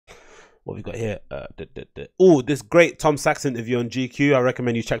what we got here? Oh, this great Tom Sachs interview on GQ. I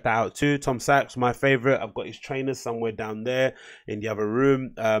recommend you check that out too. Tom Sachs, my favorite. I've got his trainers somewhere down there in the other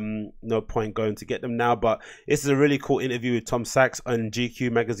room. No point going to get them now, but this is a really cool interview with Tom Sachs on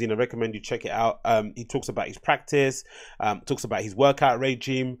GQ magazine. I recommend you check it out. He talks about his practice, talks about his workout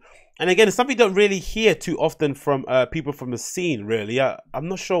regime. And again, it's something you don't really hear too often from people from the scene, really. I'm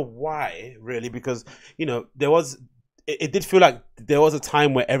not sure why, really, because, you know, it did feel like there was a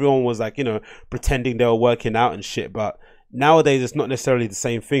time where everyone was like, you know, pretending they were working out and shit. But nowadays, it's not necessarily the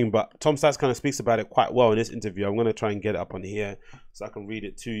same thing. But Tom Sachs kind of speaks about it quite well in this interview. I'm going to try and get it up on here so I can read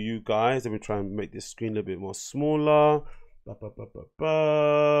it to you guys. Let me try and make this screen a little bit more smaller.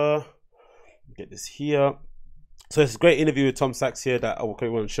 Get this here. So it's a great interview with Tom Sachs here that I want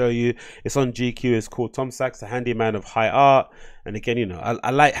to show you. It's on GQ. It's called Tom Sachs, the Handyman of High Art. And again, you know,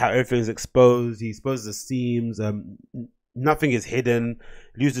 I like how everything's exposed. He exposes the seams. Nothing is hidden.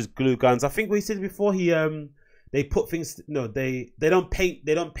 Uses glue guns. I think we said before, they put things. No, they don't paint.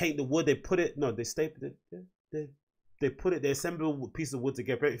 They don't paint the wood. They put it. No, they staple it. They put it. They assemble a piece of wood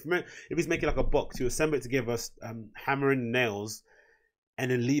together. If he's making like a box, you assemble it together, hammering nails, and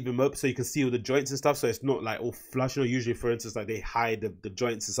then leave them up so you can see all the joints and stuff, so it's not like all flush. You know, usually, for instance, like they hide the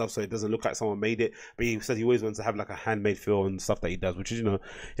joints and stuff so it doesn't look like someone made it. But he says he always wants to have like a handmade feel and stuff that he does, which is, you know,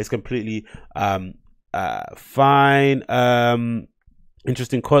 it's completely fine.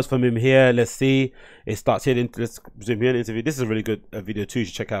 Interesting quotes from him here. Let's see. It starts here. Let's zoom here in the interview. This is a really good video too. You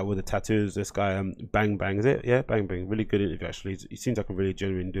should check out with the tattoos. This guy, Bang Bang, is it? Yeah, Bang Bang. Really good interview actually. He seems like a really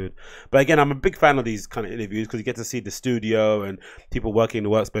genuine dude. But again, I'm a big fan of these kind of interviews because you get to see the studio and people working in the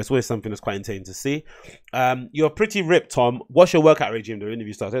workspace. It's always something that's quite entertaining to see. You're pretty ripped, Tom. What's your workout regime? The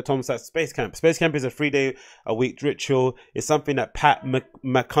interview starts here. Tom says Space Camp. Space Camp is a 3-day-a-week ritual. It's something that Pat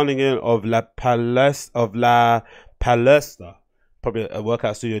McConaughey of La Palestra, probably a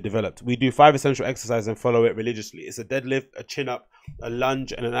workout studio, developed. We do 5 essential exercises and follow it religiously. It's a deadlift, a chin-up, a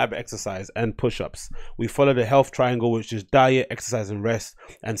lunge, and an ab exercise, and push-ups. We follow the health triangle, which is diet, exercise, and rest,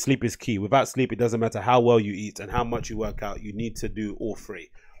 and sleep is key. Without sleep, it doesn't matter how well you eat and how much you work out. You need to do all 3.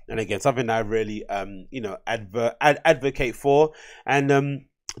 And again, something that I really, you know, advocate for. And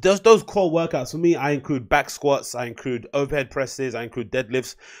those core workouts for me, I include back squats, I include overhead presses, I include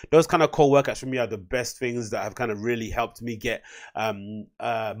deadlifts. Those kind of core workouts for me are the best things that have kind of really helped me get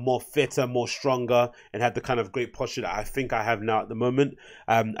more fitter, more stronger, and have the kind of great posture that I think I have now at the moment.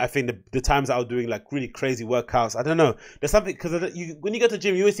 I think the times I was doing like really crazy workouts, I don't know, there's something, because when you go to the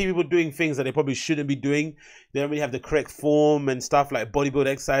gym, you always see people doing things that they probably shouldn't be doing. They don't really have the correct form and stuff, like bodybuilding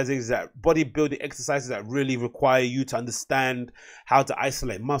exercises that really require you to understand how to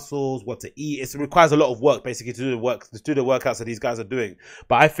isolate muscles, what to eat. It requires a lot of work basically to do the workouts that these guys are doing.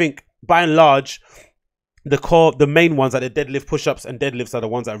 But I think by and large, the main ones, like the deadlift, push-ups, and deadlifts, are the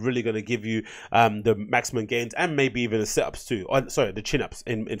ones that are really going to give you the maximum gains, and maybe even the sit-ups too. Sorry, the chin-ups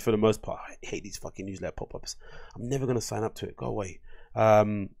in for the most part. I hate these fucking newsletter pop-ups. I'm never going to sign up to it. Go away.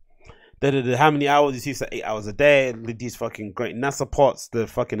 How many hours? You see, so 8 hours a day. These fucking great NASA pots. The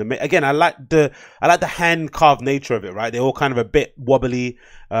fucking again, I like the hand carved nature of it. Right, they're all kind of a bit wobbly.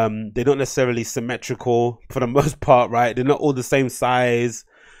 They're not necessarily symmetrical for the most part. Right, they're not all the same size.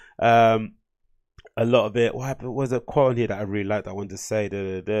 A lot of it. What happened? Was a quote on here that I really liked. I wanted to say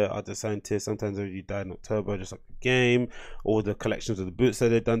other scientists sometimes already died in October, just like a game. All the collections of the boots that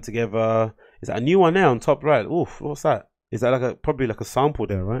they've done together. Is that a new one now on top right? Oof, what's that? Is that like probably like a sample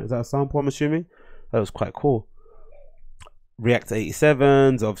there, right? Is that a sample, I'm assuming? That was quite cool. Reactor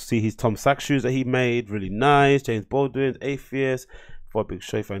 87s, obviously his Tom Sachs shoes that he made, really nice. James Baldwin's Atheist, for a big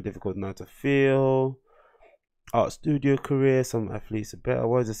show, find difficult now to feel. Art studio career, some athletes are better.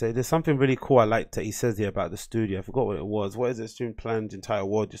 What does it say? There's something really cool I liked that he says here about the studio. I forgot what it was. What is it? Student planned entire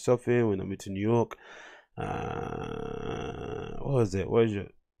world yourself in when I moved to New York. What was it? What is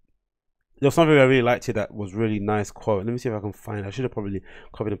it? There was something I really liked here that was really nice quote. Let me see if I can find it. I should have probably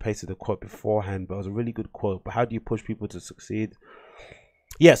copied and pasted the quote beforehand, but it was a really good quote. But how do you push people to succeed?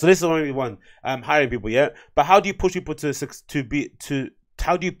 Yeah, so this is only one. Hiring people, yeah. But how do you push people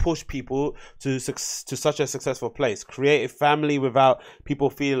how do you push people to such a successful place? Create a family without people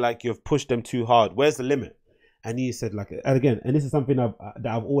feeling like you've pushed them too hard. Where's the limit? And he said, like, and again, and this is something that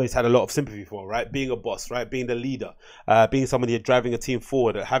I've always had a lot of sympathy for, right? Being a boss, right? Being the leader, being somebody driving a team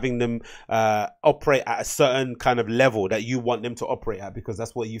forward, having them operate at a certain kind of level that you want them to operate at because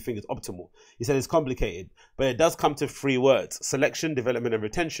that's what you think is optimal. He said it's complicated, but it does come to 3 words: selection, development, and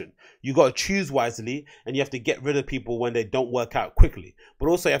retention. You got to choose wisely, and you have to get rid of people when they don't work out quickly. But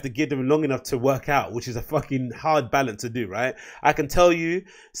also you have to give them long enough to work out, which is a fucking hard balance to do, right? I can tell you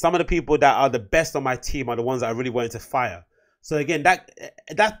some of the people that are the best on my team are the ones that I really wanted to fire. So again, that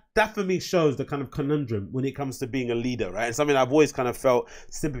for me shows the kind of conundrum when it comes to being a leader, right? And something I've always kind of felt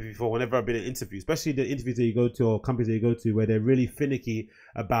sympathy for whenever I've been in interviews, especially the interviews that you go to or companies that you go to where they're really finicky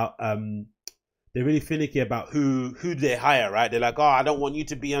about who they hire, right? They're like, oh, I don't want you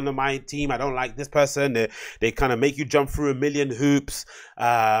to be under my team. I don't like this person. They kind of make you jump through a million hoops.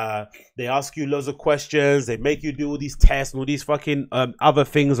 They ask you loads of questions. They make you do all these tests and all these fucking other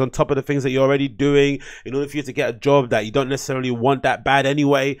things on top of the things that you're already doing in order for you to get a job that you don't necessarily want that bad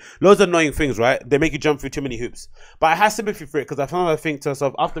anyway. Loads of annoying things, right? They make you jump through too many hoops. But I have sympathy for it because I found I think to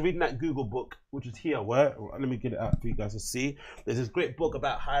myself, after reading that Google book, which is here, let me get it out for you guys to see. There's this great book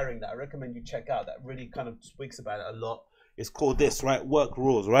about hiring that I recommend you check out that really kind of speaks about it a lot. It's called this, right? Work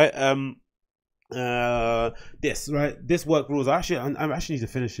Rules, right? This Work Rules. I actually need to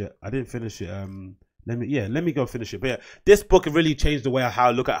finish it. I didn't finish it. Let me go finish it. But yeah, this book really changed the way how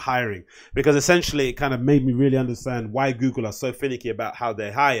I look at hiring, because essentially it kind of made me really understand why Google are so finicky about how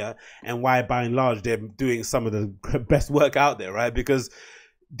they hire and why by and large they're doing some of the best work out there, right? Because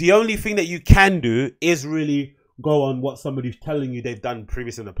the only thing that you can do is really go on what somebody's telling you they've done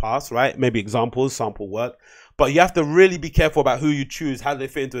previously in the past, right? Maybe examples, sample work. But you have to really be careful about who you choose, how they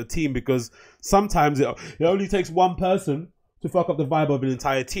fit into a team, because sometimes it only takes one person to fuck up the vibe of an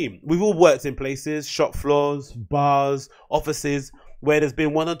entire team. We've all worked in places, shop floors, bars, offices, where there's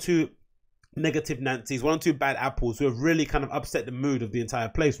been one or two negative Nancy's, one or two bad apples who have really kind of upset the mood of the entire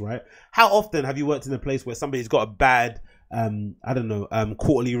place, right? How often have you worked in a place where somebody's got a bad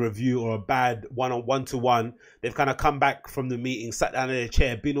quarterly review or a bad one-to-one? They've kind of come back from the meeting, sat down in their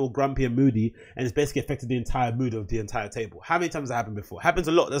chair, been all grumpy and moody, and it's basically affected the entire mood of the entire table. How many times has that happened before? Happens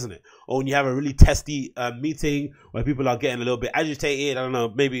a lot, doesn't it? Or when you have a really testy meeting where people are getting a little bit agitated, I don't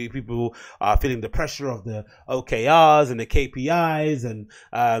know, maybe people are feeling the pressure of the OKRs and the KPIs and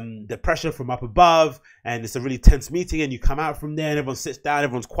the pressure from up above, and it's a really tense meeting, and you come out from there and everyone sits down,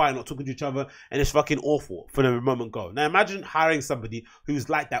 everyone's quiet, not talking to each other, and it's fucking awful for the moment go. Now imagine hiring somebody who's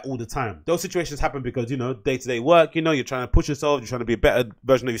like that all the time. Those situations happen because, you know, day-to-day work, you know, you're trying to push yourself, you're trying to be a better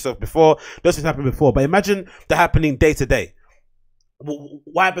version of yourself before. Those things happen before, but imagine that happening day-to-day.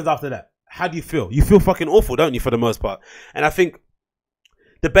 What happens after that? How do you feel? You feel fucking awful, don't you, for the most part? And I think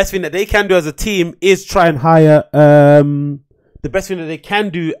the best thing that they can do as a team is try and hire, the best thing that they can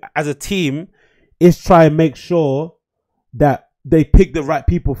do as a team is try and make sure that they pick the right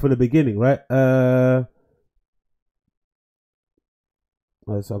people from the beginning, right?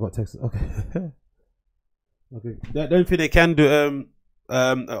 Oh, so I got text. Okay. Okay. The only thing they can do,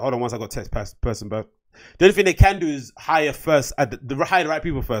 hold on, once I got text person back. The only thing they can do is hire first, hire the right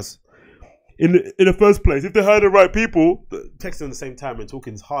people first. In the first place, if they hire the right people, texting at the same time and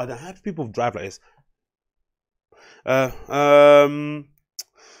talking is hard. How do people drive like this?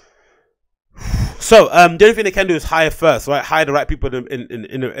 So the only thing they can do is hire first, right? Hire the right people in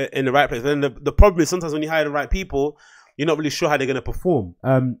the right place. And the problem is sometimes when you hire the right people, you're not really sure how they're going to perform.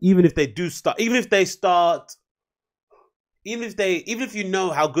 Even if you know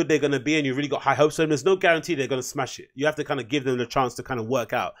how good they're going to be and you really got high hopes for them, there's no guarantee they're going to smash it. You have to kind of give them the chance to kind of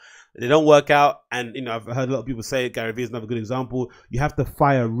work out. They don't work out, and you know, I've heard a lot of people say, Gary Vee is another good example, you have to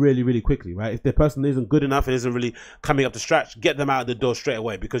fire really, really quickly, right? If the person isn't good enough and isn't really coming up to scratch, get them out of the door straight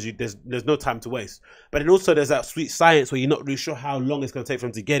away, because there's no time to waste. But then also there's that sweet science where you're not really sure how long it's going to take for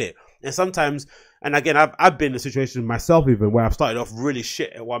them to get it. And sometimes, and again, I've been in a situation myself even where I've started off really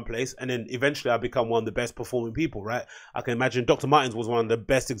shit at one place, and then eventually I become one of the best performing people, right? I can imagine Dr. Martens was one of the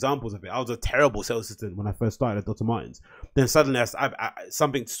best examples of it. I was a terrible sales assistant when I first started at Dr. Martens. Then suddenly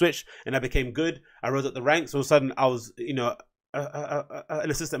something switched and I became good. I rose up the ranks. All of a sudden I was, you know, an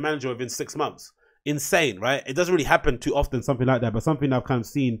assistant manager within 6 months. Insane, right? It doesn't really happen too often, something like that, but something I've kind of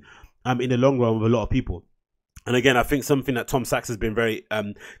seen in the long run with a lot of people. And again, I think something that Tom Sachs has been very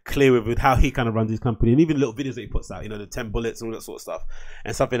clear with how he kind of runs his company, and even little videos that he puts out, you know, the 10 bullets and all that sort of stuff.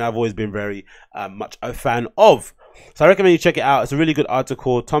 And something I've always been very much a fan of. So I recommend you check it out. It's a really good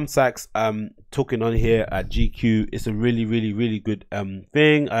article. Tom Sachs talking on here at GQ. It's a really, really, really good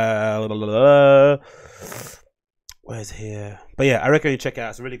thing. Where's here? But yeah, I recommend you check it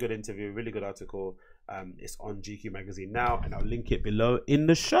out. It's a really good interview, really good article. It's on GQ magazine now, and I'll link it below in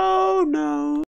the show notes.